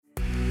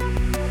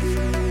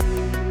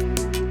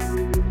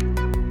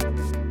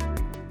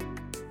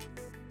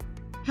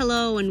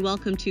Hello and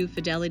welcome to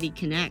Fidelity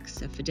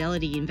Connects, a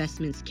Fidelity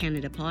Investments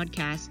Canada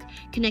podcast,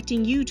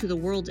 connecting you to the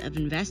world of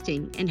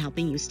investing and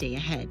helping you stay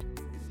ahead.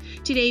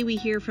 Today we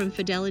hear from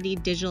Fidelity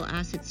digital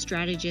asset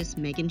strategist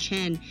Megan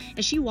Chen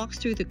as she walks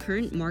through the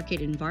current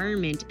market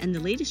environment and the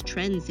latest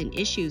trends and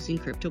issues in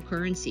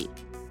cryptocurrency.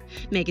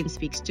 Megan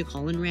speaks to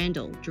Colin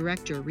Randall,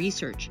 Director of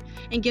Research,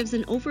 and gives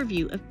an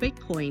overview of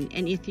Bitcoin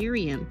and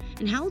Ethereum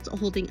and how it's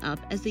holding up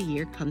as the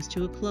year comes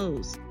to a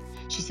close.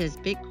 She says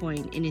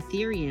Bitcoin and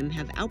Ethereum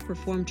have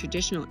outperformed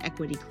traditional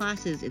equity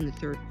classes in the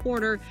third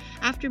quarter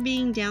after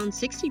being down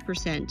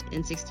 60%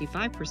 and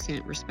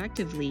 65%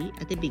 respectively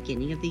at the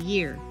beginning of the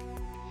year.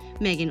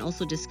 Megan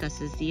also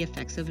discusses the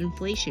effects of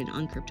inflation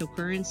on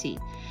cryptocurrency.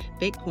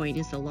 Bitcoin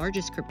is the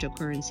largest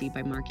cryptocurrency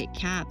by market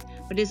cap,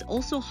 but is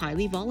also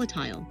highly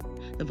volatile.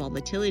 The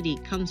volatility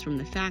comes from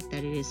the fact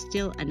that it is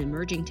still an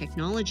emerging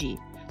technology,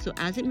 so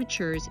as it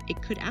matures,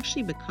 it could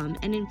actually become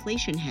an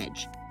inflation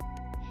hedge.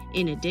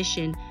 In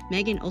addition,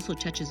 Megan also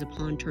touches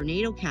upon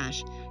Tornado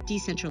Cash,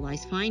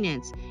 decentralized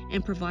finance,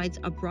 and provides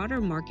a broader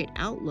market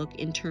outlook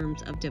in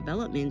terms of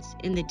developments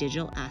in the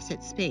digital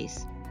asset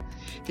space.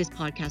 This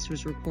podcast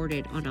was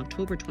recorded on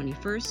October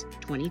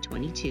 21st,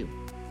 2022.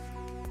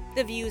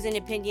 The views and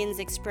opinions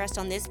expressed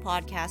on this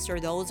podcast are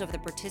those of the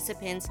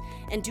participants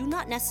and do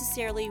not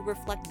necessarily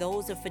reflect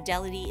those of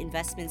Fidelity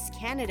Investments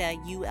Canada,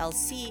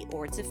 ULC,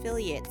 or its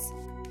affiliates.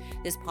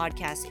 This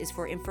podcast is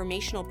for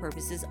informational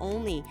purposes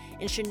only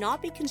and should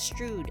not be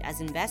construed as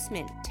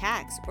investment,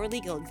 tax, or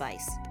legal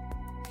advice.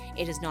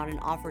 It is not an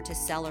offer to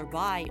sell or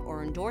buy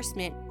or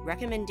endorsement,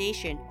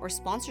 recommendation, or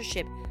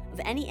sponsorship of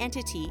any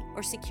entity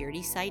or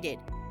security cited.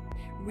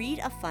 Read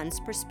a fund's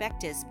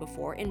prospectus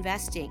before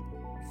investing.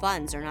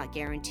 Funds are not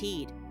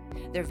guaranteed.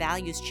 Their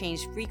values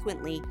change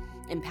frequently,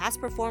 and past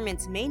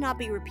performance may not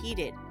be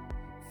repeated.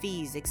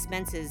 Fees,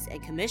 expenses,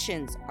 and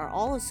commissions are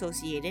all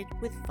associated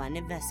with fund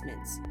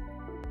investments.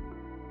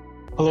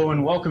 Hello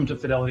and welcome to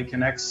Fidelity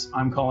Connects.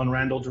 I'm Colin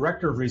Randall,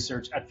 Director of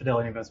Research at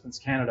Fidelity Investments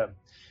Canada.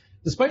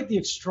 Despite the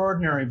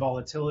extraordinary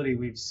volatility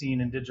we've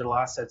seen in digital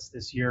assets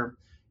this year,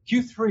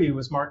 Q3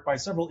 was marked by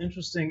several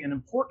interesting and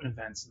important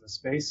events in the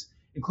space,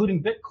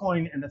 including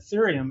Bitcoin and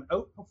Ethereum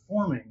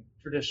outperforming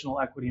traditional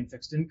equity and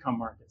fixed income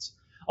markets,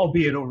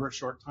 albeit over a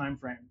short time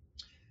frame.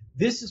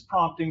 This is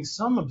prompting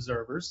some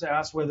observers to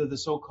ask whether the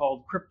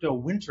so-called crypto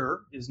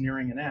winter is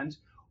nearing an end,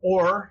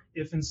 or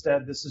if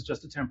instead this is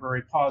just a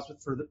temporary pause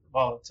with further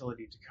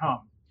volatility to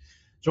come.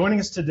 Joining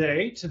us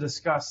today to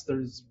discuss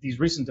these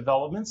recent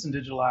developments in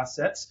digital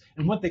assets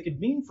and what they could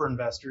mean for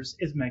investors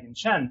is Megan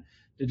Chen,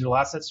 digital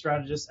asset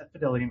strategist at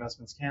Fidelity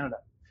Investments Canada.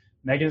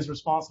 Megan is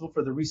responsible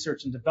for the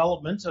research and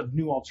development of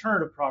new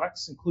alternative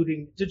products,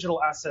 including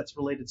digital assets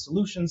related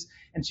solutions,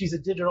 and she's a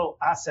digital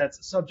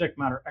assets subject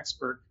matter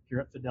expert here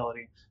at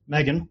Fidelity.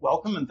 Megan,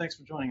 welcome and thanks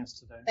for joining us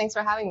today. Thanks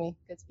for having me.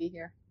 Good to be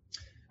here.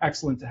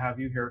 Excellent to have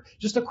you here.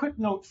 Just a quick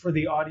note for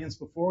the audience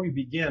before we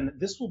begin.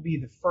 This will be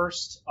the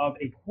first of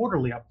a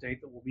quarterly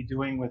update that we'll be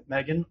doing with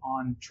Megan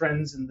on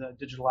trends in the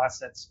digital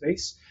asset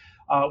space.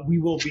 We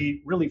will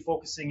be really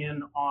focusing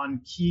in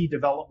on key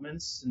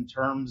developments in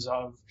terms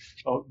of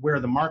where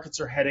the markets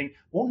are heading.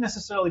 Won't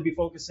necessarily be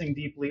focusing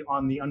deeply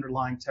on the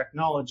underlying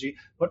technology,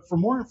 but for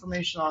more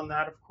information on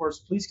that, of course,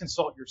 please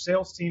consult your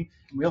sales team.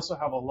 And we also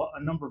have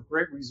a number of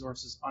great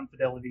resources on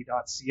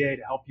fidelity.ca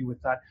to help you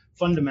with that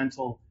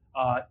fundamental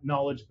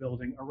knowledge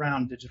building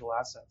around digital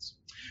assets.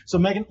 So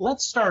Megan,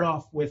 let's start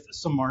off with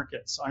some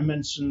markets. I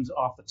mentioned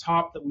off the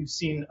top that we've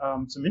seen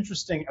some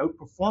interesting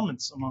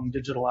outperformance among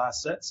digital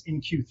assets in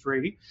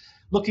Q3.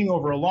 Looking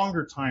over a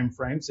longer time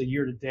frame, say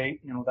year to date,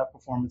 that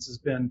performance has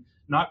been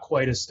not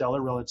quite as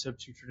stellar relative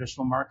to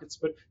traditional markets.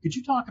 But could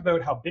you talk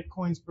about how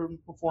Bitcoin's been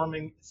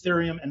performing,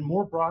 Ethereum, and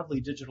more broadly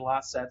digital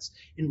assets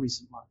in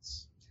recent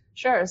months?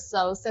 Sure.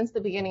 So since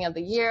the beginning of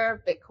the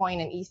year, Bitcoin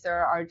and Ether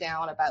are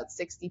down about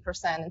 60%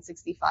 and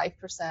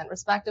 65%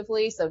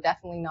 respectively. So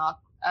definitely not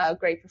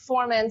great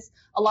performance.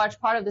 A large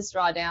part of this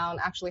drawdown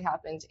actually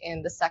happened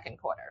in the second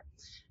quarter.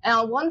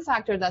 Now, one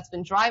factor that's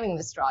been driving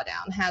this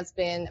drawdown has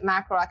been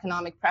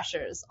macroeconomic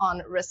pressures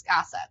on risk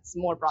assets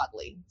more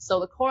broadly. So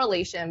the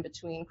correlation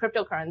between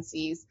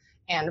cryptocurrencies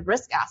and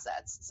risk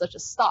assets, such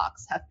as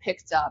stocks, have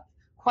picked up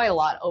quite a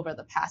lot over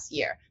the past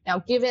year. Now,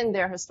 given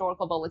their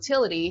historical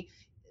volatility,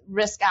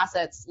 risk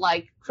assets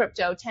like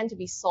crypto tend to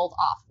be sold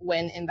off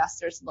when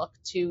investors look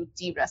to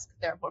de-risk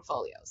their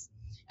portfolios.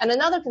 And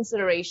another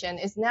consideration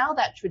is now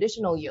that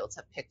traditional yields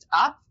have picked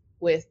up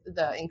with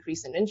the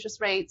increase in interest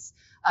rates,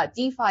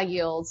 DeFi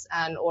yields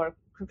and or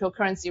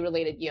cryptocurrency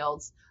related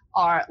yields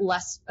are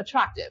less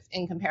attractive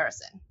in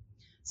comparison.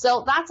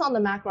 So that's on the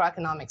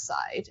macroeconomic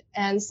side.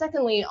 And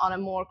secondly, on a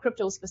more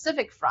crypto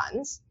specific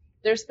front,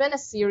 there's been a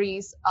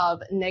series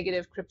of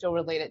negative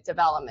crypto-related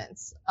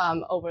developments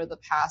over the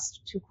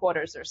past 2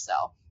 quarters or so.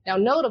 Now,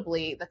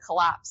 notably, the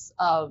collapse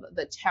of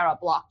the Terra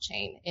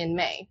blockchain in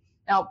May.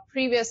 Now,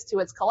 previous to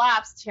its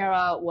collapse,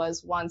 Terra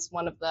was once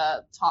one of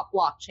the top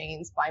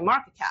blockchains by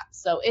market cap.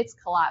 So its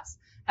collapse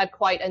had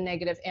quite a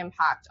negative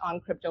impact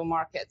on crypto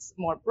markets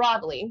more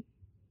broadly.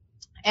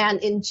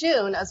 And in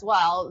June as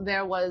well,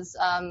 there was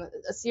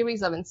a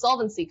series of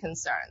insolvency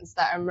concerns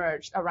that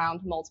emerged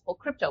around multiple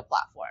crypto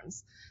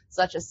platforms,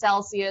 such as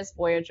Celsius,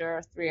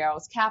 Voyager, Three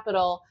Arrows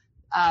Capital.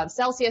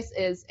 Celsius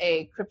is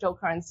a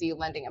cryptocurrency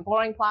lending and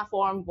borrowing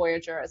platform.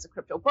 Voyager is a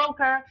crypto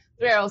broker.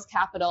 Three Arrows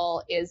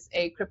Capital is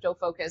a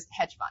crypto-focused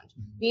hedge fund.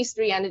 These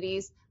three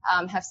entities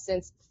have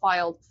since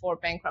filed for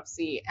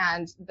bankruptcy,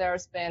 and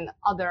there's been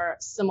other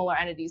similar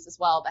entities as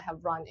well that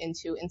have run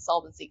into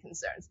insolvency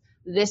concerns.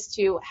 This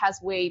too has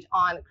weighed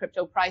on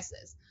crypto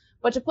prices.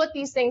 But to put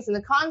these things in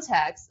the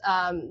context,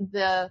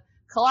 the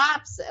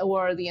collapse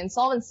or the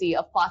insolvency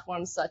of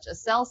platforms such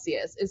as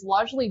Celsius is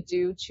largely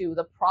due to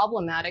the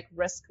problematic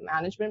risk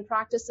management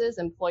practices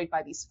employed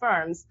by these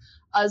firms,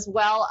 as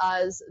well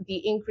as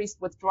the increased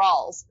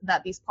withdrawals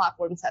that these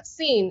platforms have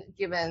seen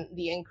given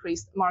the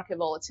increased market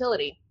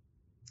volatility.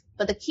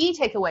 But the key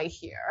takeaway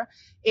here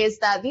is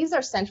that these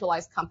are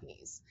centralized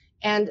companies,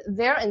 and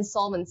their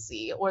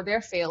insolvency or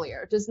their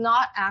failure does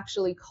not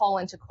actually call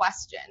into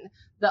question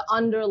the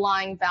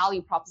underlying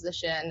value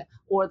proposition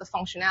or the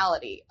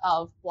functionality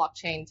of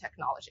blockchain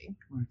technology.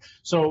 Right.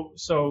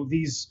 So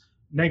these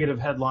negative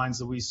headlines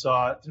that we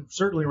saw,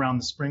 certainly around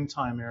the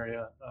springtime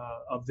area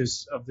of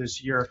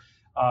this year,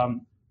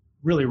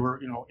 really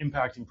were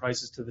impacting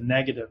prices to the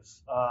negative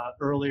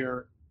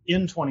earlier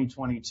in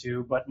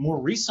 2022, but more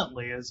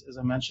recently, as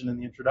I mentioned in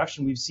the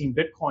introduction, we've seen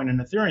Bitcoin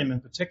and Ethereum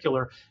in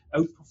particular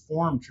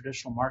outperform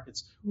traditional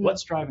markets.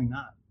 What's driving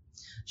that?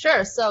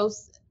 Sure. So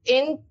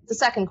in the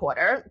second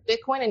quarter,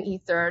 Bitcoin and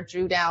Ether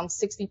drew down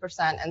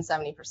 60% and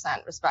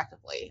 70%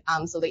 respectively.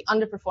 So they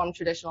underperformed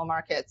traditional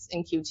markets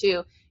in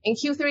Q2. In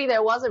Q3,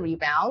 there was a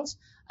rebound,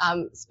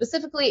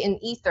 specifically in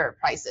Ether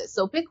prices.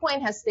 So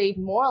Bitcoin has stayed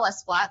more or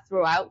less flat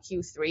throughout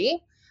Q3.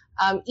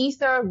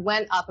 Ether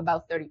went up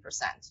about 30%.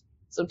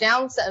 So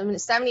down 70%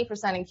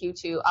 in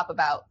Q2, up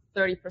about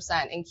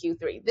 30% in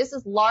Q3. This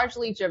is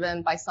largely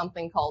driven by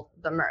something called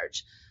the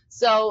merge.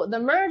 So the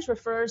merge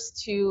refers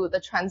to the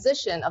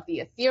transition of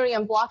the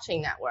Ethereum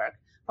blockchain network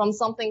from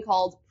something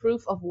called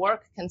proof of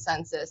work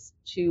consensus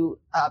to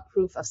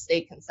proof of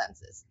stake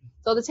consensus.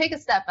 So to take a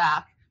step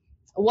back,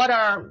 what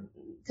are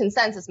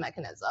consensus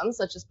mechanisms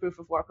such as proof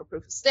of work or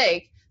proof of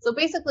stake? So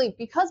basically,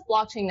 because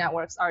blockchain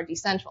networks are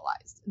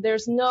decentralized,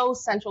 there's no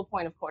central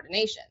point of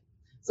coordination.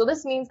 So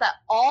this means that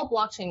all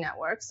blockchain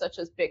networks, such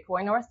as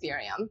Bitcoin or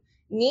Ethereum,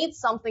 need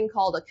something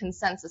called a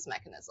consensus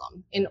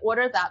mechanism in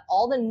order that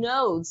all the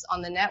nodes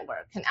on the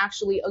network can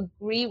actually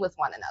agree with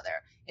one another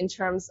in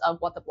terms of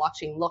what the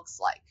blockchain looks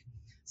like.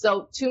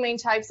 So two main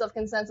types of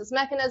consensus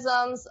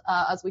mechanisms,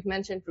 as we've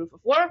mentioned, proof of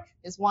work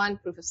is one,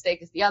 proof of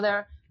stake is the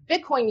other.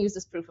 Bitcoin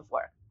uses proof of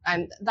work,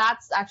 and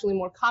that's actually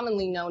more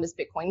commonly known as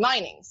Bitcoin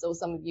mining. So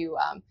some of you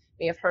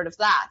may have heard of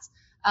that.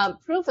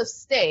 Proof of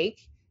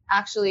stake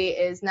actually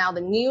is now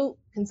the new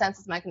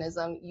consensus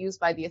mechanism used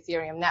by the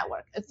Ethereum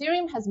network.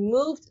 Ethereum has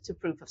moved to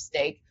proof of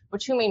stake for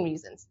two main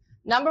reasons.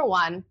 Number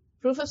one,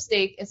 proof of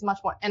stake is much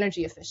more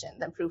energy efficient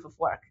than proof of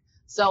work.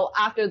 So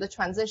after the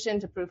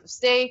transition to proof of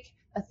stake,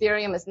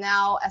 Ethereum is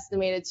now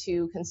estimated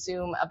to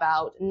consume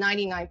about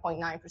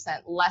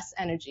 99.9% less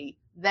energy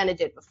than it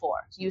did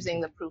before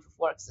using the proof of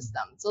work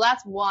system. So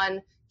that's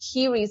one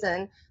key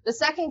reason. The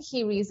second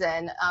key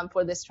reason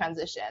for this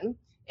transition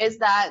is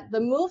that the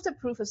move to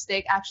proof of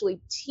stake actually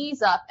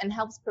tees up and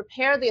helps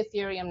prepare the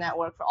Ethereum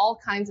network for all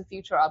kinds of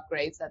future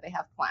upgrades that they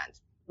have planned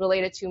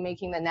related to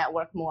making the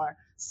network more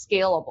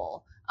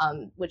scalable,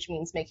 which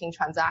means making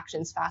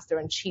transactions faster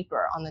and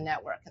cheaper on the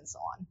network and so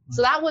on.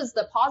 So that was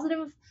the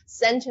positive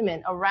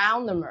sentiment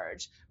around the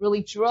merge,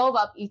 really drove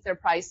up Ether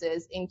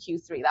prices in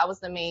Q3. That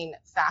was the main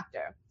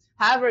factor.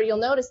 However, you'll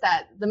notice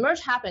that the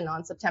merge happened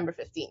on September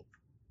 15th.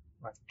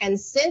 Right. And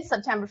since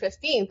September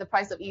 15th, the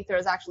price of Ether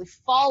has actually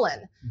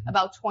fallen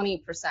about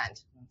 20%.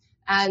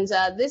 And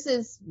this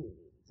is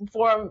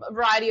for a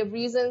variety of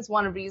reasons.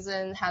 One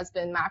reason has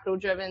been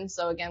macro-driven.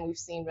 So again, we've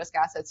seen risk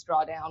assets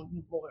draw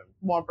down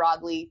more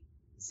broadly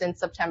since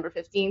September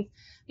 15th.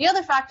 The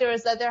other factor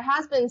is that there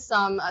has been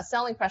some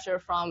selling pressure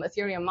from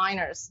Ethereum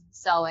miners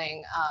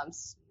selling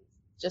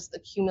just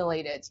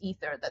accumulated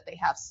Ether that they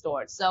have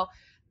stored. So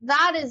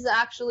that is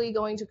actually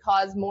going to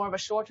cause more of a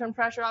short-term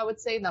pressure, I would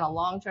say, than a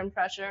long-term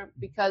pressure,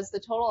 because the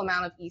total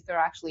amount of Ether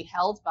actually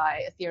held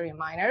by Ethereum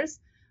miners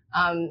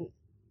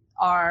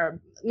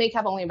make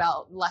up only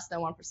about less than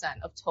 1%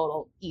 of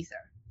total Ether.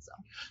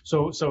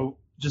 So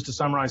just to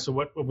summarize, so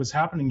what was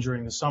happening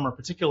during the summer,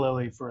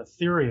 particularly for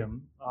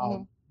Ethereum,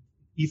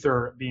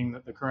 Ether being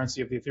the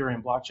currency of the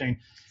Ethereum blockchain,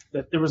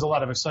 that there was a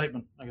lot of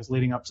excitement, I guess,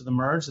 leading up to the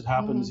merge that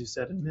happened, as you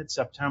said, in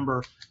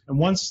mid-September. And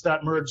once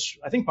that merge,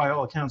 I think by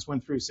all accounts,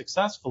 went through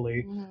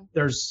successfully,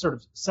 there's sort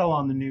of sell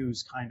on the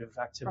news kind of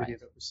activity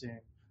that we're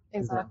seeing.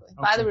 Exactly. Okay.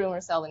 Buy the rumor,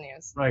 sell the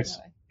news. Right.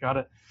 Anyway. Got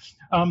it.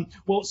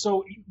 Well,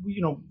 so,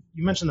 you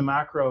mentioned the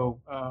macro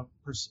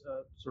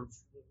sort of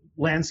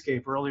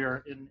landscape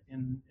earlier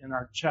in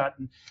our chat,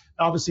 and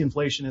obviously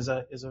inflation is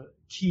a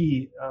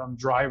key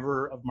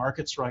driver of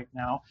markets right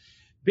now.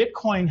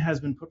 Bitcoin has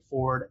been put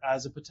forward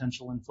as a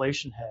potential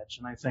inflation hedge,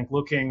 and I think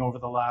looking over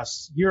the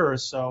last year or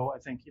so, I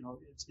think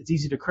it's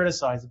easy to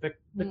criticize that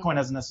Bitcoin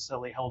hasn't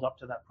necessarily held up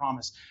to that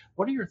promise.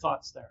 What are your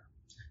thoughts there?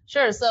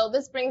 Sure. So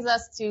this brings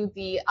us to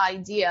the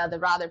idea, the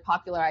rather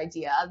popular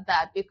idea,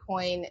 that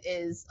Bitcoin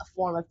is a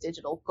form of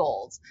digital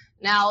gold.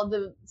 Now,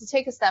 to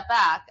take a step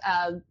back,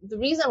 the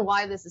reason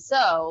why this is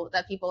so,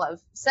 that people have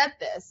said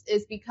this,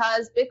 is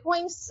because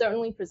Bitcoin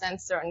certainly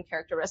presents certain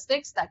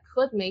characteristics that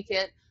could make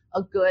it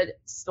a good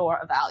store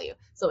of value.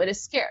 So it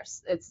is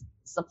scarce. Its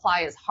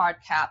supply is hard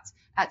capped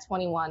at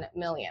 21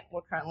 million.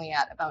 We're currently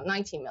at about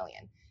 19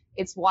 million.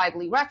 It's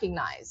widely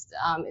recognized.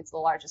 It's the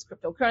largest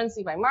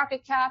cryptocurrency by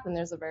market cap, and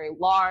there's a very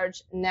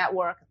large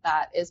network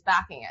that is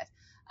backing it.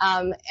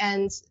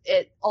 And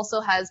it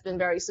also has been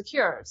very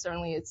secure.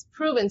 Certainly, it's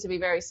proven to be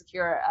very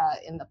secure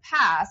in the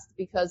past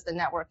because the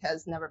network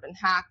has never been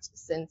hacked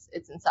since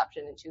its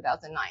inception in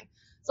 2009.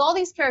 So all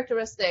these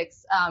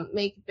characteristics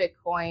make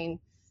Bitcoin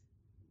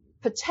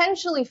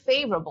potentially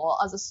favorable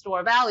as a store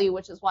of value,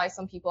 which is why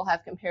some people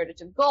have compared it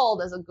to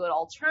gold as a good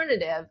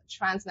alternative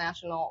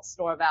transnational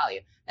store of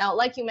value. Now,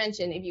 like you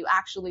mentioned, if you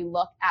actually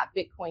look at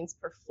Bitcoin's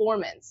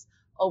performance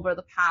over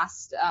the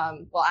past,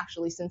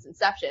 actually since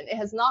inception, it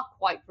has not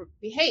quite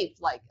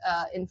behaved like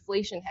an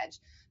inflation hedge,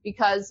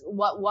 because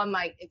what one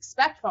might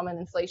expect from an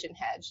inflation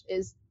hedge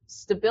is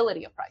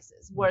stability of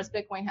prices, whereas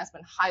Bitcoin has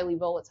been highly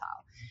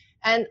volatile.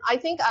 And I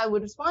think I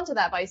would respond to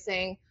that by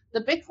saying,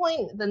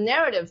 the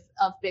narrative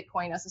of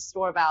Bitcoin as a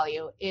store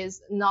value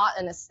is not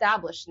an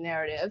established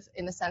narrative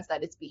in the sense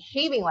that it's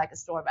behaving like a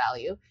store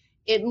value.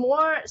 It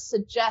more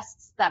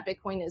suggests that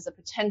Bitcoin is a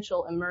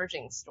potential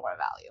emerging store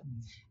value.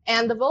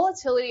 And the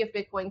volatility of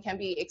Bitcoin can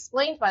be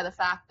explained by the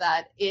fact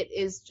that it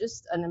is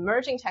just an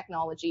emerging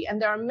technology, and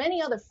there are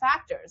many other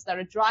factors that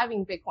are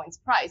driving Bitcoin's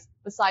price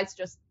besides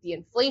just the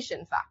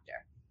inflation factor.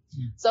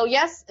 So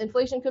yes,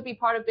 inflation could be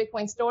part of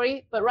Bitcoin's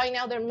story, but right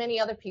now there are many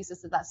other pieces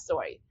to that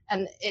story,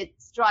 and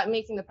it's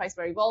making the price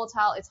very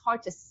volatile. It's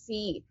hard to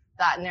see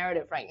that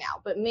narrative right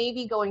now, but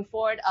maybe going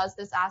forward, as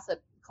this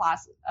asset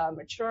class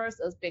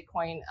matures, as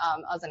Bitcoin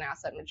as an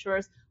asset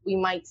matures, we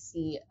might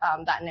see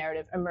that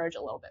narrative emerge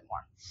a little bit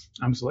more.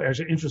 Absolutely.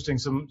 Actually, interesting.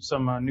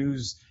 Some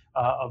news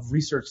of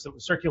research that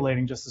was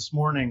circulating just this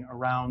morning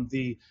around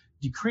the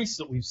decrease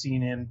that we've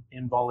seen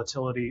in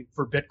volatility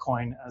for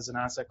Bitcoin as an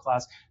asset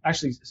class,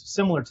 actually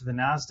similar to the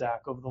NASDAQ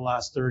over the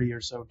last 30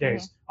 or so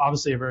days.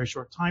 Obviously a very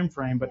short time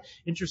frame, but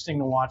interesting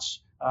to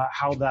watch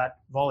how that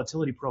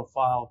volatility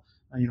profile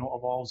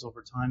evolves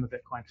over time with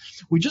Bitcoin.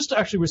 We just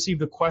actually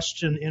received a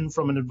question in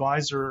from an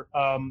advisor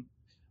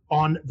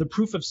on the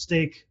proof of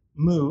stake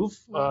move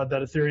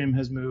that Ethereum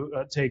has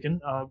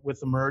taken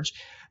with the merge,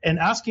 and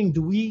asking,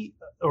 do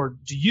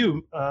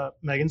you,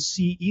 Megan,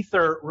 see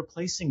Ether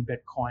replacing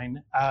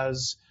Bitcoin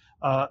as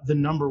the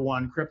number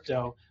one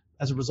crypto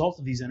as a result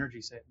of these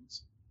energy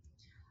savings?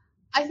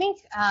 I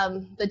think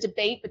the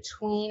debate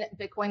between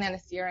Bitcoin and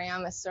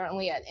Ethereum is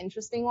certainly an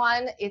interesting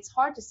one. It's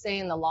hard to say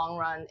in the long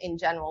run, in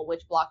general,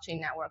 which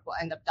blockchain network will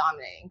end up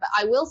dominating. But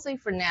I will say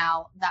for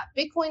now that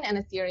Bitcoin and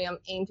Ethereum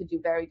aim to do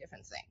very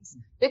different things.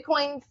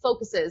 Bitcoin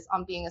focuses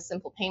on being a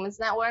simple payments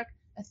network.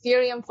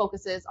 Ethereum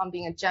focuses on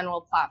being a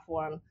general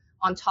platform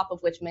on top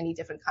of which many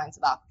different kinds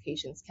of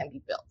applications can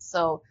be built.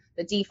 So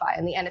the DeFi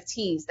and the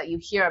NFTs that you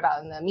hear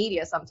about in the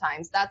media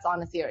sometimes, that's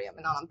on Ethereum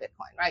and not on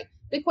Bitcoin, right?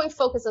 Bitcoin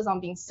focuses on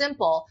being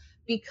simple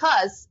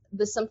because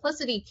the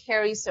simplicity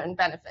carries certain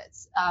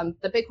benefits.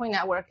 The Bitcoin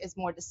network is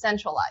more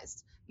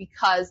decentralized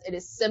because it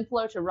is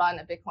simpler to run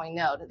a Bitcoin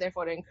node.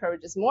 Therefore, it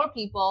encourages more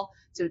people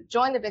to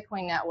join the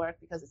Bitcoin network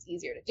because it's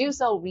easier to do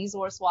so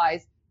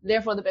resource-wise.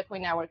 Therefore, the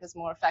Bitcoin network is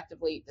more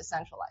effectively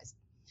decentralized.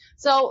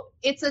 So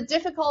it's a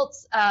difficult,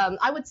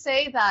 I would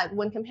say that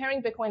when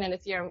comparing Bitcoin and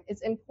Ethereum,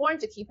 it's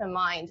important to keep in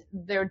mind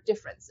their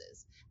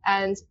differences.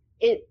 And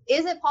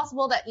is it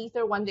possible that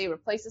Ether one day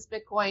replaces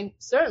Bitcoin?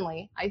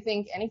 Certainly, I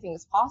think anything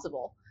is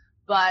possible.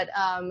 But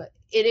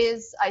it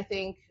is, I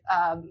think,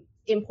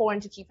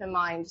 important to keep in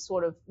mind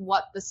sort of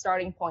what the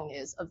starting point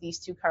is of these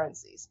two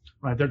currencies.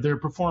 Right, they're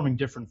performing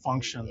different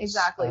functions.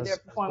 Exactly, they're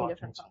performing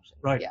different functions.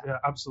 Right, yeah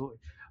absolutely.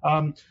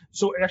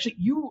 So actually,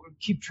 you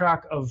keep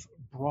track of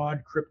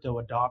broad crypto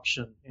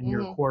adoption in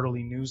your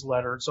quarterly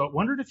newsletter. So I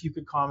wondered if you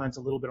could comment a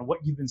little bit on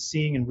what you've been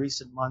seeing in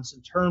recent months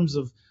in terms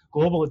of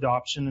global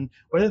adoption, and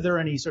whether there are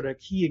any sort of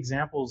key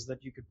examples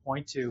that you could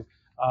point to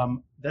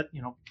that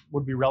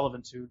would be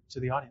relevant to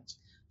the audience.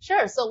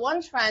 Sure. So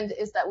one trend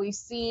is that we've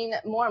seen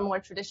more and more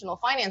traditional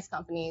finance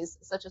companies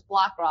such as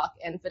BlackRock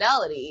and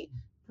Fidelity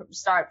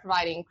start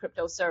providing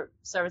crypto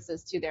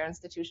services to their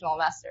institutional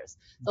investors.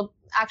 So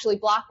actually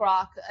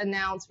BlackRock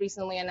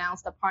recently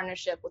announced a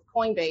partnership with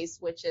Coinbase,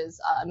 which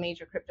is a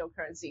major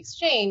cryptocurrency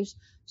exchange,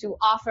 to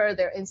offer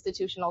their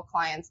institutional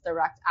clients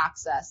direct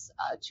access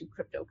to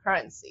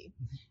cryptocurrency.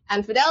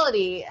 And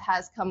Fidelity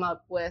has come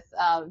up with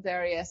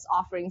various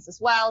offerings as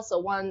well. So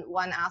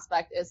one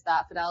aspect is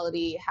that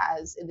Fidelity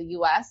in the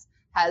US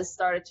has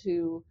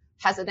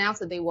announced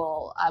that they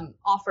will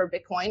offer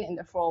Bitcoin in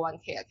their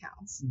 401k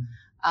accounts.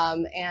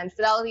 And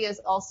Fidelity has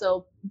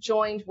also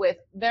joined with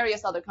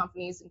various other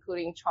companies,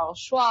 including Charles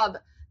Schwab,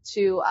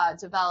 to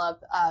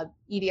develop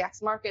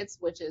EDX Markets,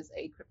 which is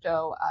a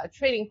crypto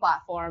trading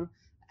platform.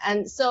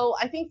 And so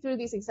I think through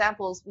these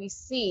examples, we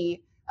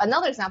see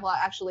another example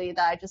actually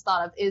that I just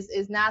thought of is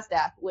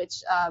NASDAQ,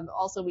 which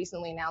also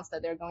recently announced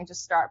that they're going to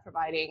start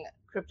providing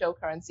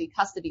cryptocurrency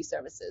custody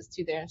services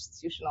to their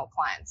institutional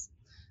clients.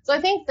 So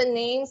I think the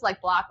names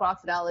like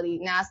BlackRock, Fidelity,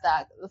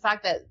 NASDAQ, the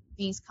fact that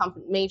these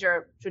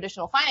major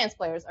traditional finance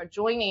players are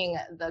joining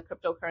the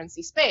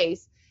cryptocurrency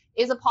space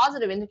is a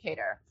positive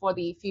indicator for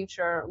the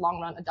future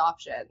long-run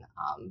adoption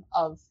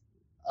of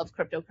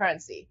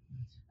cryptocurrency.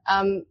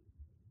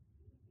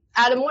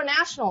 At a more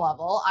national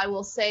level, I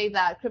will say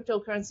that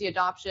cryptocurrency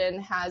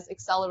adoption has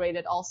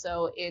accelerated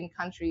also in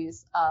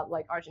countries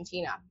like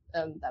Argentina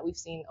that we've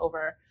seen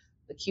over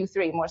the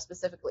Q3 more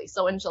specifically.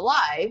 So in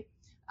July,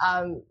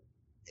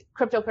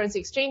 cryptocurrency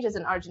exchanges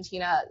in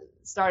Argentina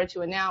started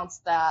to announce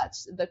that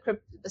the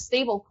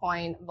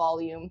stablecoin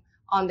volume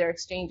on their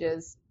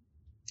exchanges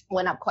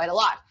went up quite a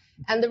lot.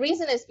 And the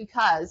reason is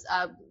because,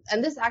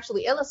 and this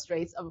actually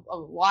illustrates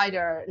a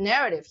wider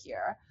narrative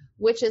here,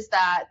 which is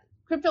that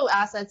crypto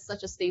assets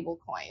such as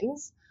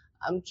stablecoins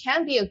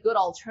can be a good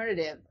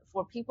alternative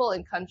for people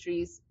in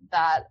countries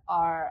that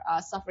are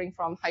suffering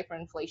from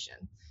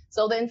hyperinflation.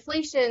 So the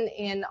inflation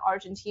in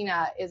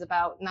Argentina is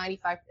about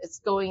 95, it's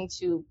going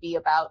to be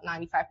about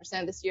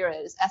 95% this year, it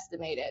is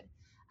estimated.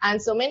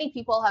 And so many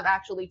people have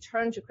actually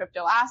turned to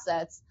crypto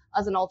assets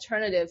as an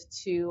alternative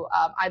to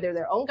either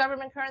their own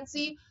government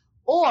currency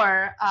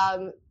or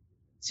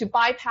to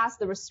bypass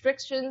the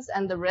restrictions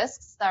and the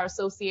risks that are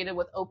associated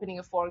with opening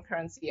a foreign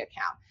currency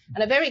account.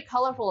 And a very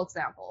colorful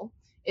example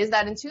is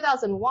that in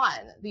 2001,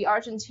 the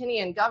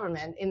Argentinian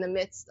government, in the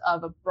midst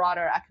of a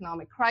broader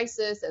economic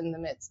crisis, in the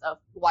midst of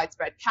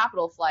widespread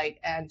capital flight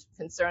and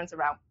concerns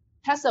around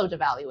peso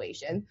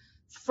devaluation,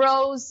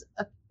 froze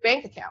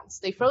bank accounts.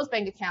 They froze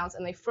bank accounts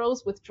and they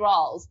froze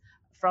withdrawals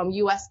from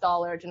US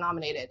dollar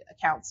denominated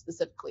accounts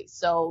specifically.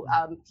 So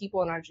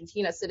people in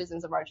Argentina,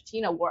 citizens of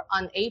Argentina, were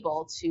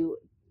unable to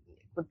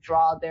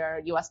withdraw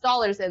their US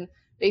dollars, and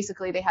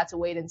basically they had to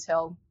wait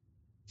until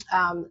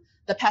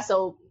the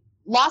peso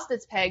lost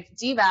its peg,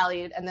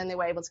 devalued, and then they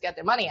were able to get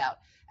their money out.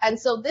 And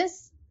so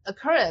this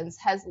occurrence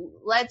has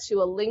led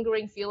to a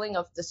lingering feeling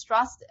of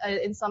distrust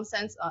in some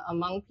sense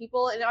among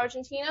people in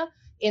Argentina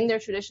in their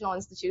traditional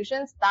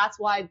institutions. That's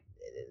why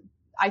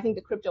I think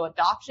the crypto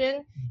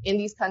adoption in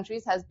these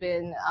countries has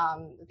been,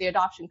 the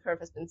adoption curve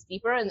has been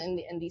steeper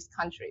in these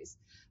countries.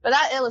 But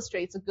that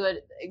illustrates a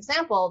good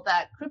example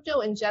that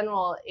crypto in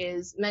general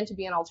is meant to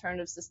be an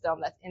alternative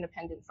system that's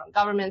independent from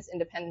governments,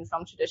 independent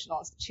from traditional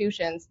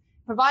institutions,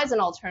 provides an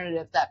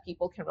alternative that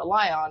people can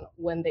rely on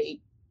when they,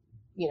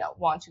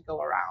 want to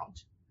go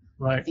around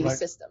these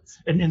systems.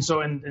 And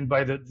so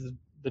by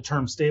the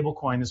term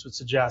stablecoin, this would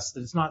suggest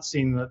that it's not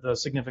seeing the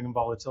significant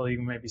volatility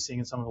we may be seeing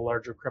in some of the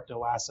larger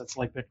crypto assets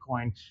like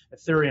Bitcoin,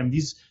 Ethereum.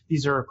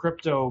 These are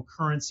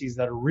cryptocurrencies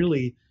that are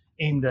really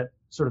aimed at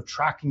sort of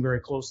tracking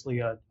very closely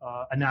a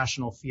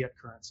national fiat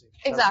currency.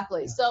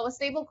 Exactly. So a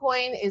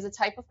stablecoin is a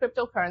type of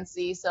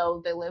cryptocurrency.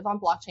 So they live on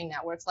blockchain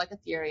networks like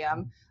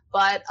Ethereum.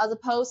 But as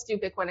opposed to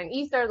Bitcoin and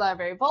Ether that are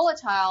very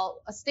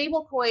volatile, a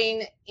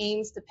stablecoin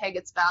aims to peg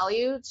its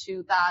value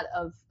to that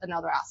of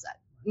another asset.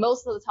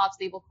 Most of the top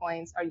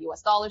stablecoins are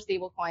US dollar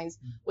stablecoins,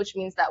 which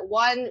means that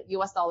one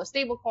US dollar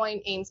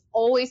stablecoin aims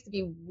always to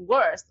be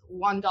worth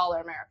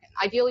 $1 American.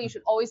 Ideally, you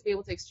should always be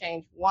able to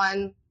exchange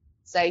one,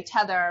 say,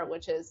 Tether,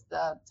 which is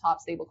the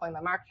top stablecoin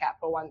by market cap,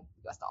 for $1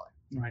 US.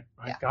 Right,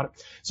 Yeah. Got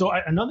it. So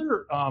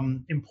another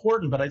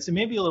important, but I'd say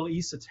maybe a little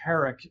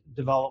esoteric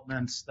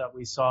development that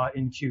we saw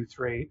in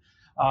Q3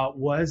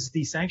 was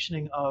the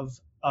sanctioning of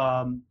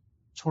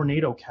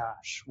Tornado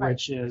Cash,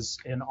 which is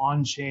an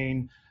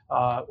on-chain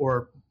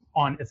or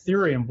on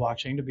Ethereum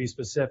blockchain, to be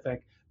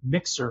specific,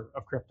 mixer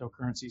of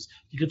cryptocurrencies.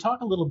 You could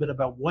talk a little bit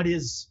about what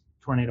is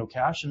Tornado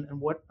Cash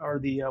and what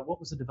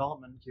was the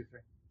development in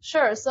Q3?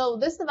 Sure. So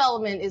this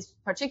development is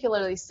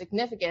particularly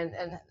significant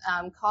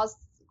and caused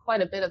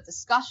quite a bit of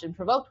discussion,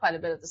 provoked quite a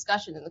bit of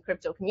discussion in the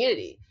crypto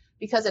community,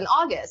 because in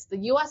August, the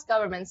U.S.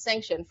 government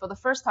sanctioned for the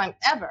first time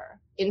ever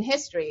in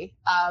history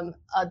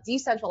a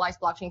decentralized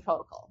blockchain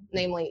protocol,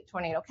 namely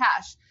Tornado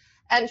Cash.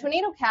 And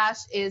Tornado Cash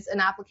is an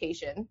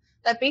application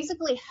that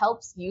basically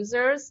helps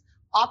users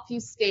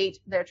obfuscate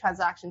their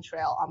transaction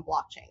trail on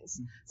blockchains.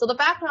 So the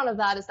background of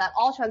that is that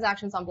all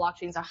transactions on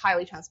blockchains are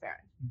highly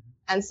transparent.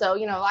 And so,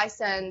 if I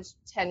send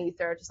 10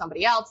 Ether to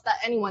somebody else, that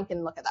anyone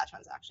can look at that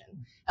transaction.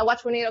 And what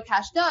Tornado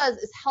Cash does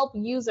is help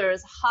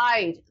users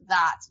hide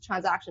that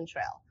transaction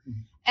trail.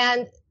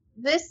 And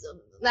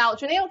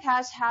Tornado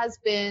Cash has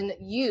been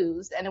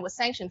used, and it was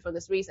sanctioned for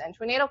this reason.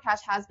 Tornado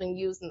Cash has been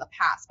used in the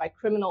past by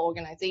criminal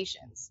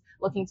organizations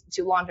looking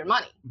to launder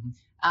money,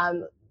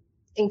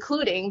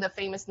 including the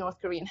famous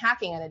North Korean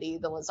hacking entity,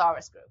 the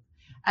Lazarus Group.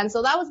 And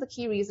so that was the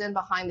key reason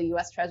behind the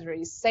U.S.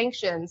 Treasury's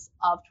sanctions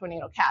of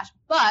Tornado Cash.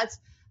 But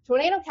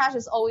Tornado Cash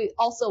is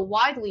also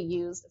widely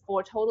used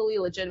for totally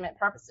legitimate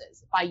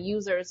purposes by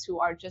users who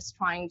are just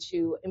trying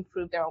to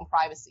improve their own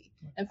privacy.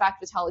 In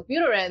fact, Vitalik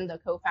Buterin, the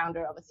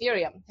co-founder of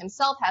Ethereum,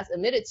 himself has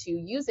admitted to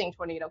using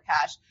Tornado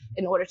Cash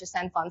in order to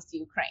send funds to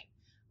Ukraine,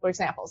 for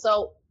example.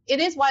 So it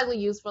is widely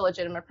used for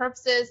legitimate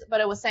purposes, but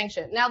it was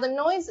sanctioned. Now, the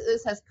noise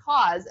this has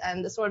caused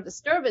and the sort of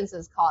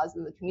disturbances caused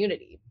in the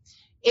community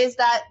is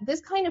that this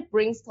kind of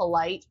brings to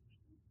light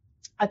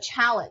a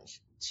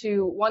challenge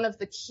to one of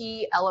the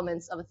key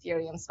elements of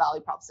Ethereum's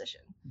value proposition.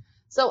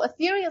 So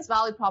Ethereum's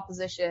value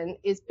proposition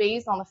is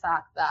based on the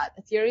fact that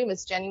Ethereum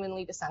is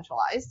genuinely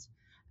decentralized.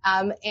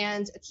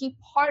 And a key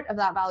part of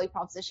that value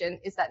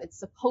proposition is that it's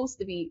supposed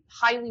to be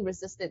highly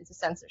resistant to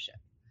censorship.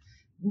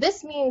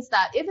 This means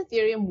that if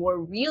Ethereum were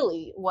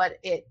really what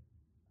it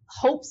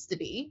hopes to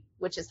be,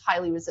 which is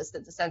highly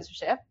resistant to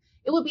censorship,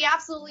 it would be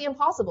absolutely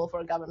impossible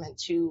for a government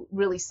to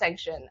really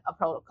sanction a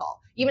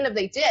protocol. Even if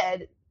they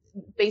did,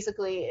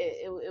 basically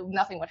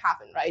nothing would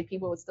happen, right?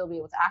 People would still be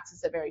able to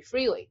access it very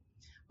freely.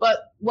 But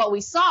what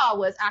we saw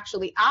was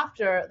actually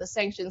after the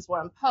sanctions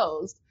were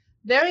imposed,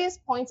 various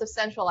points of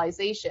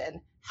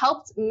centralization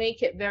helped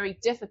make it very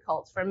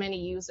difficult for many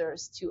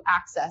users to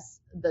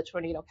access the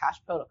Tornado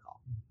Cash protocol.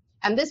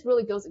 And this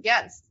really goes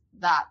against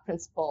that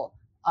principle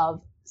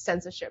of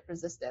censorship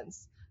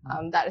resistance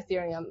that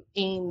Ethereum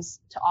aims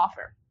to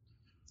offer.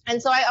 And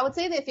so I would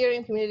say the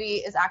Ethereum community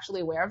is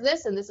actually aware of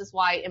this, and this is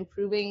why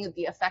improving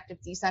the effective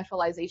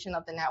decentralization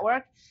of the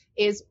network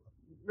is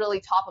really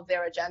top of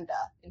their agenda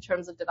in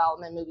terms of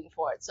development moving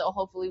forward. So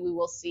hopefully we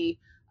will see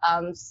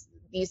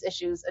these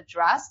issues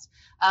addressed.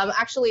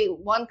 Actually,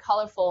 one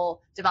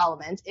colorful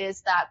development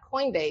is that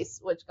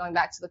Coinbase, which going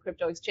back to the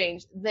crypto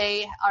exchange,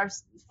 they have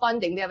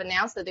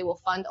announced that they will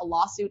fund a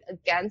lawsuit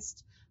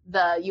against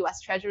the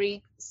U.S.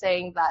 Treasury,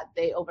 saying that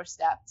they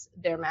overstepped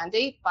their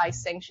mandate by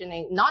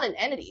sanctioning not an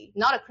entity,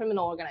 not a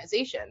criminal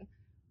organization,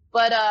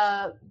 but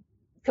a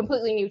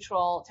completely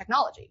neutral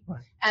technology.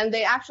 Right. And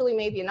they actually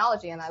made the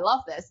analogy, and I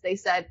love this. They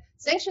said,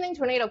 sanctioning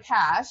Tornado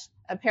Cash,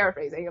 I'm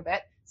paraphrasing a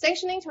bit,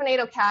 sanctioning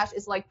Tornado Cash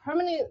is like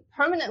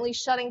permanently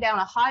shutting down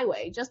a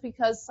highway just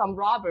because some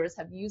robbers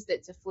have used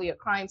it to flee a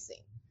crime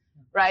scene.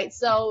 Right?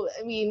 So,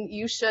 I mean,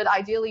 you should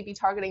ideally be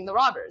targeting the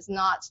robbers,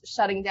 not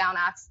shutting down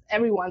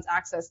everyone's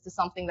access to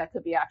something that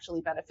could be actually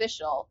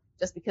beneficial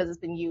just because it's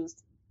been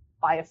used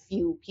by a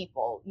few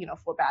people,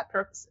 for bad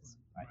purposes.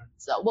 Right?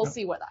 So we'll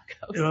see where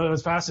that goes. It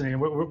was fascinating.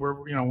 What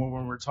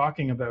we're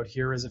talking about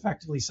here is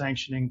effectively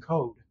sanctioning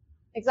code.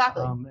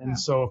 Exactly.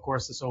 So, of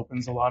course, this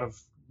opens a lot of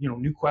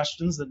new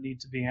questions that need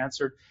to be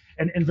answered.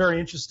 And very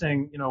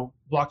interesting,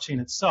 blockchain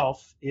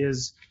itself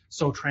is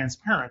so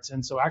transparent.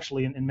 And so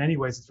actually, in many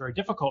ways, it's very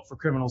difficult for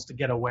criminals to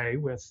get away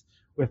with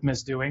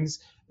misdoings.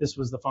 This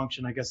was the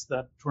function, I guess,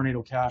 that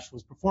Tornado Cash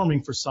was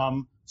performing for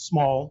some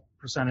small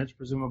percentage,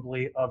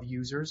 presumably, of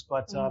users.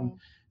 But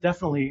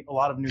definitely a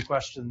lot of new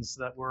questions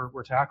that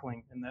we're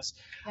tackling in this.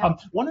 Yeah.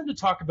 Wanted to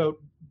talk about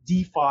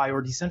DeFi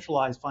or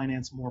decentralized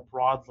finance more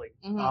broadly.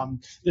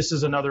 This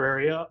is another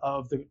area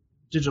of the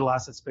digital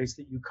asset space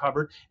that you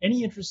covered.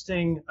 Any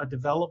interesting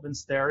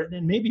developments there?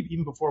 And maybe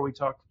even before we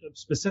talk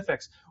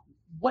specifics,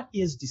 what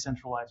is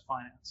decentralized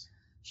finance?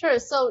 Sure.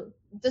 So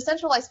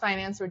decentralized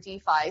finance, or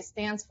DeFi,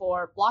 stands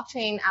for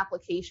blockchain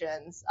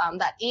applications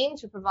that aim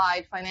to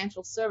provide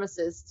financial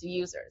services to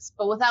users,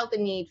 but without the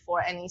need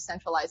for any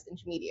centralized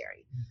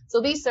intermediary.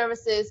 So these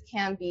services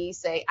can be,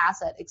 say,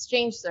 asset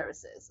exchange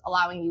services,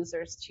 allowing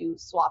users to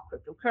swap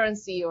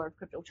cryptocurrency or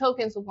crypto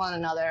tokens with one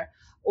another,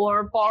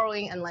 or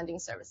borrowing and lending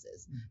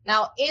services.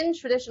 Now, in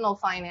traditional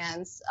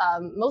finance,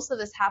 most of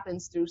this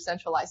happens through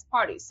centralized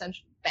parties,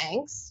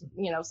 banks,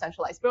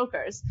 centralized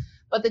brokers.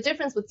 But the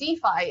difference with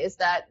DeFi is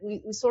that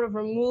we sort of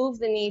remove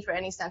the need for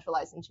any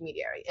centralized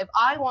intermediary. If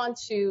I want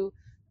to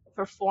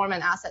perform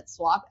an asset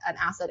swap, an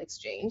asset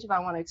exchange, if I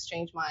want to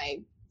exchange my,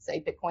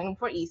 say, Bitcoin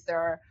for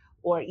Ether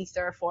or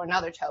Ether for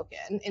another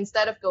token,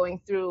 instead of going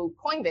through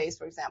Coinbase,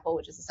 for example,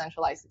 which is a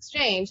centralized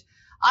exchange,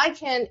 I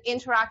can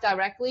interact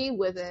directly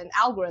with an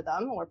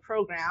algorithm or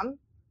program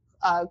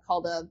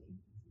called a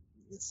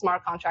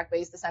smart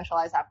contract-based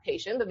decentralized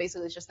application, but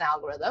basically it's just an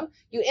algorithm.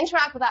 You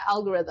interact with that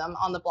algorithm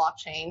on the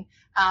blockchain,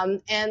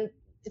 and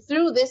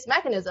through this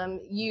mechanism,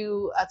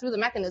 through the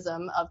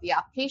mechanism of the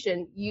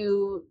application,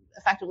 you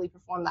effectively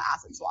perform the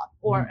asset swap.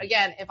 Or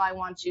again, if I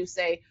want to,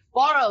 say,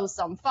 borrow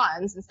some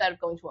funds instead of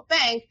going to a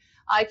bank,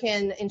 I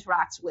can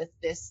interact with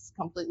this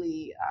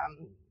completely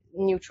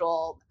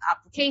neutral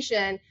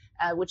application,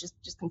 which is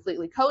just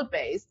completely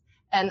code-based,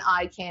 and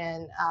I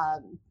can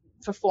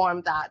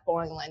perform that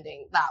borrowing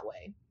lending that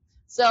way.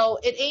 So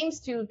it aims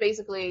to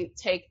basically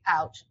take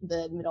out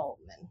the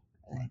middleman.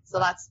 Right? So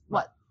that's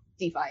what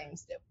DeFi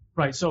aims to do.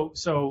 Right. So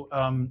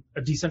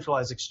a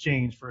decentralized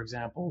exchange, for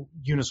example,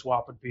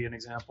 Uniswap would be an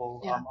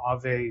example. Yeah.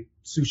 Aave,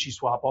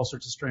 SushiSwap, all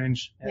sorts of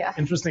strange,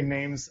 interesting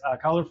names,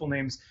 colorful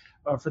names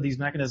for these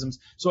mechanisms.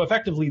 So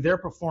effectively, they're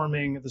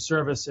performing the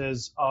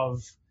services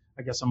of,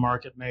 I guess, a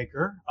market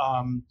maker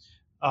and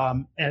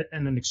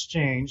an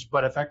exchange,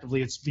 but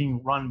effectively it's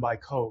being run by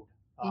code,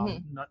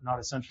 not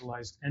a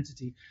centralized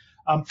entity.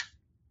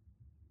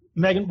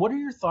 Megan, what are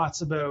your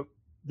thoughts about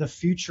the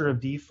future of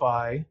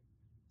DeFi,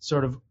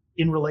 sort of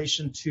in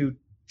relation to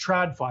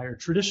TradFi or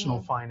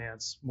traditional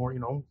finance, more,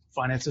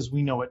 finance as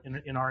we know it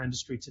in our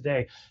industry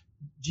today?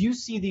 Do you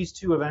see these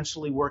two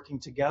eventually working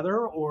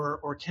together,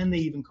 or can they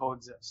even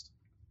coexist?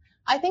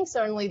 I think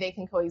certainly they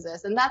can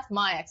coexist, and that's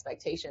my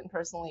expectation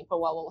personally for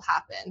what will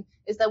happen,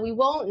 is that we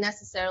won't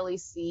necessarily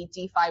see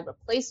DeFi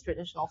replace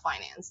traditional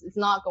finance. It's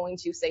not going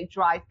to, say,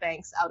 drive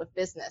banks out of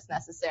business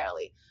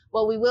necessarily.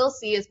 What we will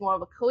see is more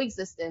of a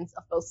coexistence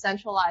of both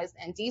centralized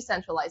and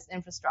decentralized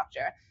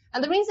infrastructure.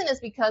 And the reason is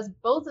because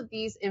both of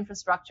these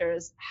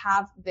infrastructures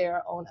have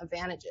their own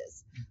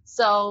advantages.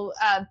 So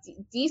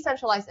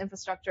decentralized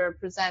infrastructure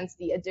presents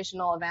the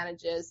additional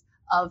advantages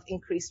of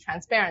increased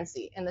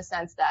transparency, in the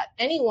sense that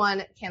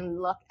anyone can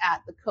look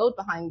at the code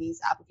behind these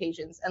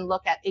applications and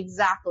look at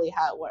exactly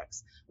how it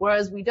works.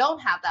 Whereas we don't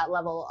have that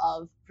level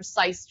of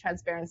precise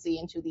transparency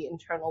into the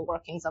internal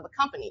workings of a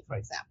company, for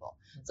example.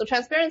 So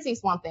transparency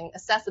is one thing.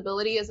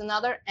 Accessibility is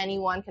another.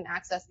 Anyone can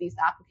access these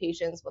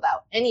applications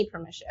without any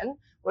permission,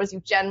 whereas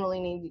you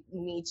generally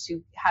need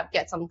to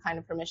get some kind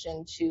of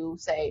permission to,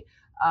 say,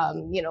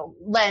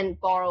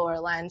 borrow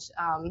or lend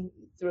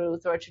through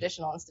a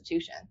traditional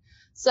institution.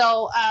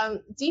 So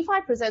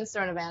DeFi presents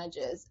certain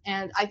advantages,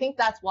 and I think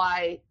that's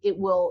why it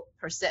will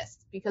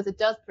persist, because it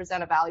does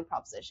present a value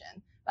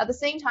proposition. But at the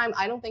same time,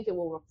 I don't think it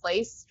will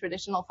replace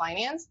traditional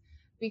finance,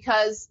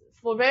 because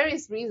for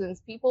various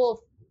reasons, for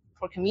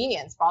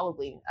convenience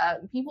probably,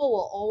 people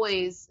will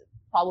always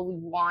probably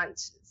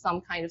want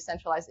some kind of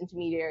centralized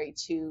intermediary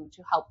to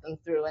help them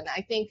through. And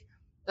I think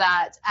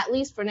that, at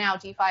least for now,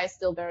 DeFi is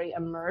still very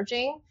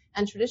emerging,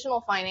 and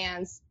traditional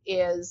finance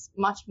is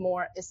much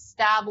more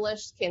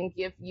established, can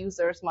give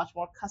users much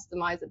more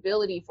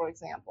customizability, for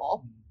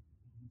example.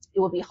 It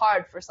would be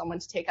hard for someone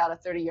to take out a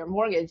 30-year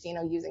mortgage,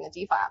 using a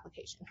DeFi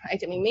application,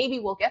 right? I mean, maybe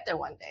we'll get there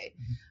one day,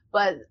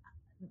 but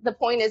the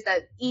point is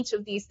that each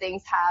of these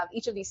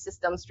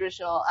systems,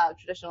 traditional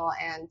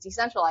and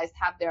decentralized,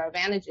 have their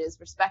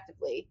advantages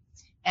respectively.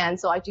 And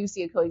so I do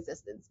see a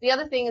coexistence. The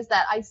other thing is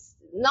that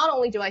not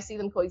only do I see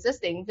them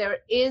coexisting, there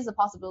is a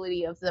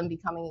possibility of them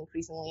becoming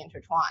increasingly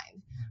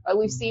intertwined.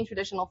 We've seen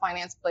traditional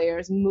finance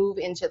players move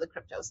into the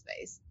crypto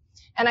space.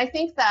 And I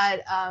think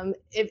that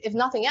if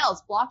nothing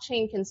else,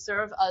 blockchain can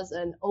serve as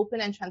an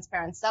open and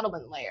transparent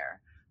settlement layer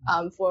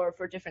for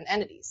different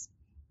entities.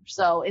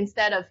 So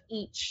instead of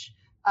each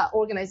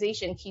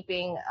organization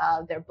keeping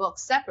their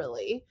books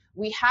separately,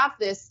 we have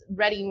this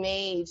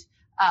ready-made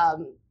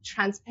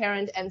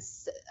transparent and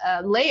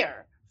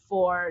layer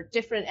for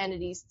different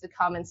entities to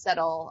come and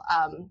settle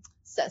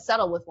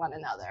with one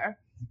another,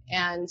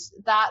 and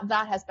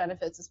that has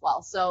benefits as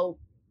well. So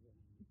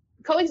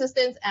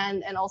coexistence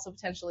and also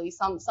potentially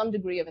some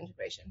degree of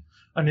integration.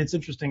 And it's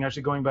interesting,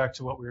 actually, going back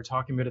to what we were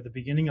talking about at the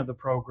beginning of the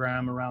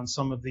program around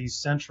some of these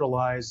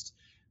centralized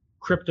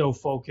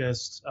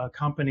crypto-focused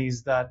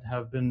companies that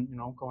have been,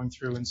 going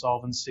through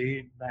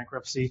insolvency,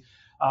 bankruptcy.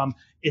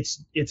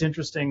 It's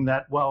interesting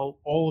that while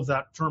all of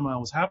that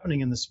turmoil was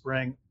happening in the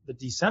spring, the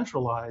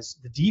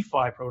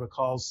DeFi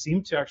protocols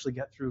seem to actually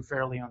get through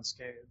fairly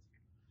unscathed.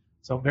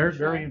 So very,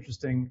 very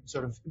interesting,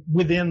 sort of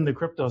within the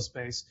crypto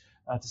space,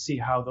 to see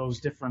how those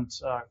different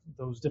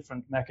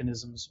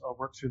mechanisms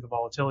work through the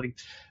volatility.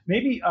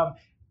 Maybe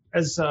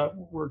as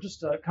we're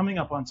just coming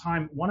up on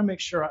time, want to make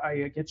sure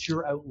I get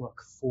your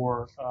outlook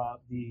for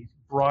the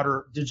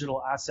broader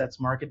digital assets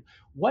market.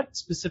 What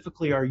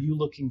specifically are you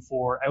looking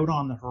for out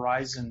on the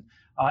horizon,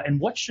 and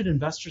what should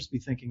investors be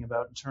thinking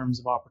about in terms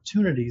of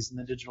opportunities in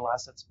the digital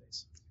asset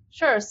space?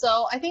 Sure.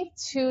 So I think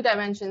two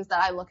dimensions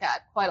that I look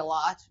at quite a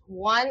lot.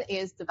 One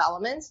is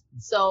development.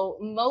 So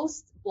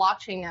most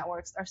blockchain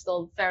networks are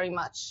still very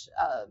much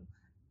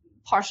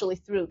partially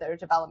through their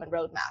development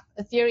roadmap.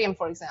 Ethereum,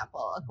 for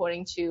example,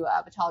 according to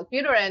Vitalik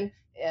Buterin,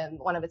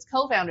 one of its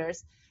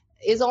co-founders,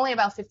 is only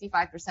about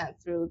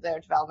 55% through their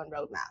development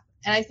roadmap.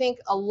 And I think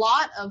a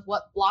lot of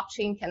what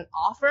blockchain can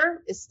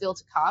offer is still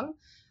to come.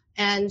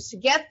 And to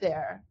get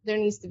there, there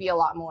needs to be a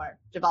lot more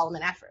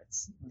development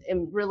efforts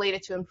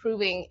related to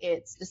improving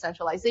its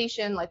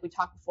decentralization, like we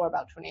talked before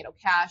about Tornado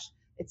Cash,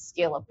 its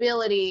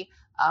scalability,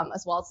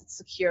 as well as its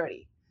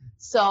security.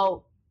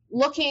 So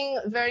looking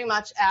very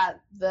much at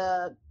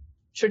the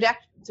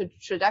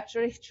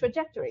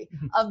trajectory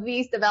of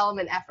these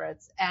development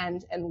efforts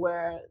and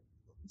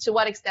to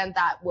what extent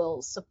that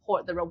will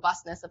support the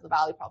robustness of the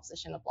value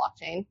proposition of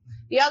blockchain.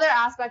 The other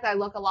aspect I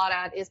look a lot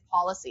at is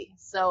policy,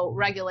 so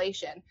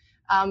regulation.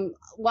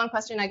 One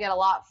question I get a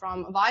lot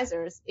from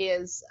advisors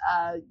is,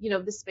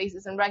 this space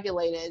isn't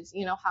regulated.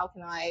 How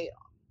can I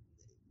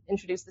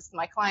introduce this to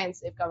my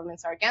clients if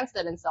governments are against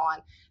it and so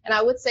on? And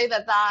I would say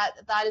that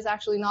is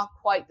actually not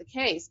quite the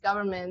case.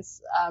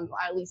 Governments, or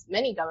at least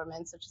many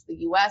governments, such as the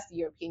US, the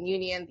European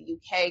Union, the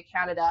UK,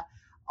 Canada,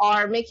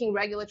 are making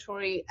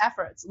regulatory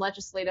efforts,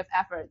 legislative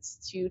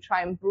efforts to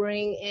try and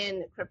bring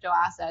in crypto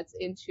assets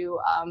into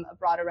a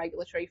broader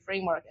regulatory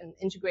framework and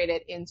integrate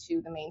it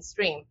into the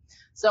mainstream.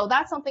 So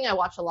that's something I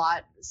watch a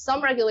lot.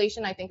 Some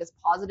regulation I think is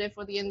positive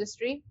for the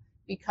industry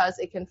because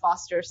it can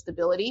foster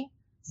stability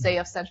say,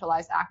 of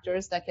centralized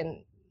actors that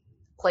can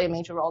play a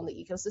major role in the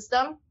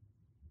ecosystem.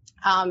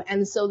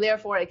 And so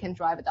therefore it can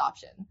drive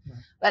adoption. Right.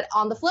 But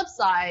on the flip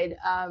side,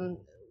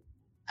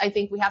 I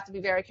think we have to be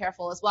very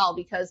careful as well,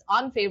 because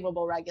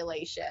unfavorable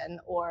regulation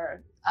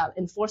or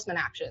enforcement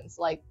actions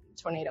like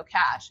Tornado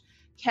Cash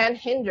can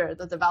hinder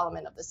the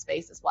development of the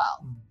space as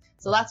well.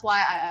 So that's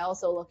why I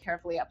also look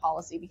carefully at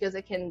policy, because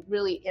it can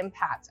really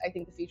impact, I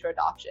think, the future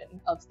adoption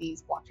of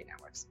these blockchain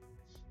networks.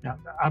 Yeah,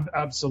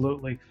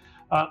 absolutely.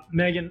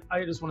 Megan,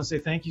 I just want to say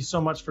thank you so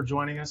much for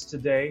joining us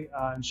today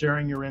and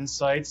sharing your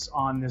insights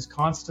on this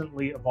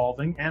constantly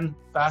evolving and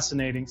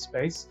fascinating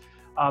space.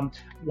 Want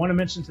to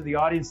mention to the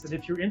audience that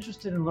if you're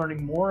interested in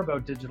learning more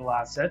about digital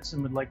assets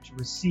and would like to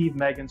receive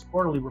Megan's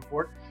quarterly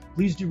report,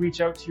 please do reach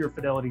out to your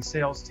Fidelity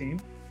sales team.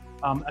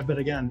 But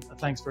again,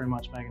 thanks very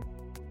much, Megan.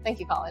 Thank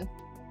you, Colin.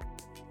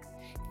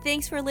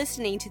 Thanks for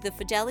listening to the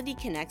Fidelity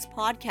Connects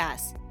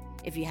podcast.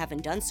 If you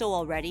haven't done so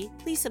already,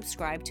 please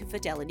subscribe to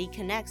Fidelity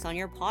Connects on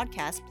your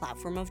podcast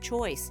platform of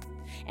choice.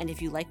 And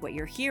if you like what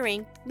you're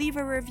hearing, leave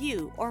a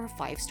review or a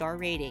 5-star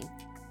rating.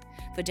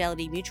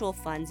 Fidelity mutual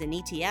funds and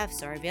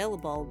ETFs are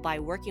available by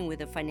working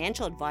with a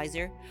financial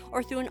advisor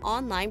or through an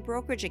online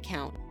brokerage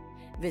account.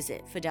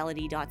 Visit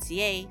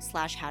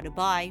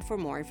fidelity.ca/howtobuy for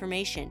more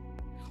information.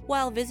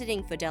 While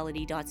visiting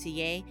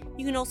fidelity.ca,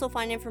 you can also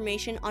find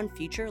information on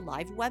future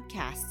live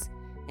webcasts.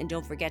 And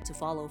don't forget to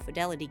follow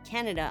Fidelity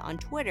Canada on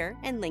Twitter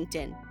and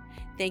LinkedIn.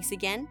 Thanks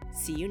again.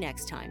 See you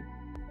next time.